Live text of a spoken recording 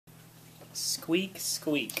Squeak,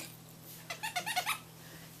 squeak.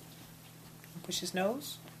 Push his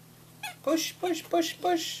nose. Push, push, push,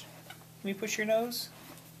 push. Let me push your nose.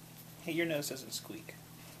 Hey, your nose doesn't squeak.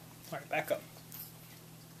 Alright, back up.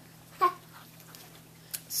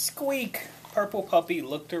 Squeak! Purple Puppy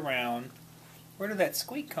looked around. Where did that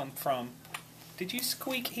squeak come from? Did you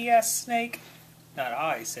squeak? He asked Snake. Not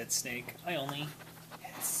I, said Snake. I only...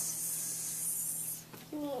 Snake.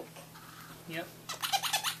 Yep.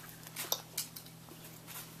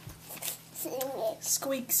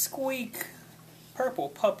 Squeak, squeak. Purple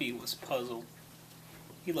Puppy was puzzled.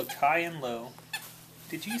 He looked high and low.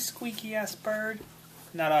 Did you squeak? He asked Bird.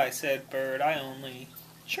 Not I, said Bird. I only...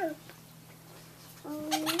 chirp.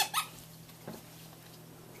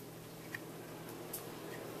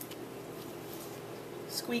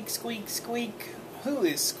 Squeak, squeak, squeak. Who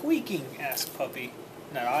is squeaking? Asked Puppy.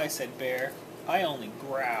 Not I, said Bear. I only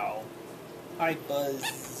growl. I buzz,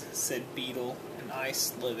 said Beetle. And I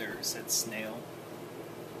slither, said Snail.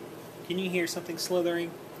 Can you hear something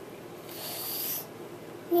slithering?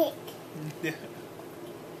 Nick.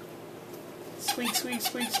 Squeak, squeak,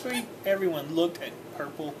 squeak, squeak. Everyone looked at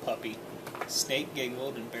Purple Puppy. Snake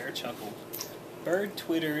giggled and Bear chuckled. Bird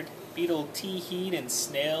twittered, Beetle tee-heed, and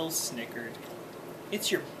Snail snickered.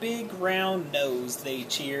 It's your big round nose, they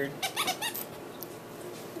cheered.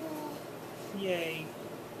 Yay.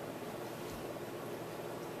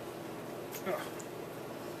 Oh. Well,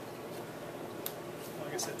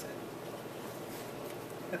 I guess that's it.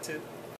 That's it.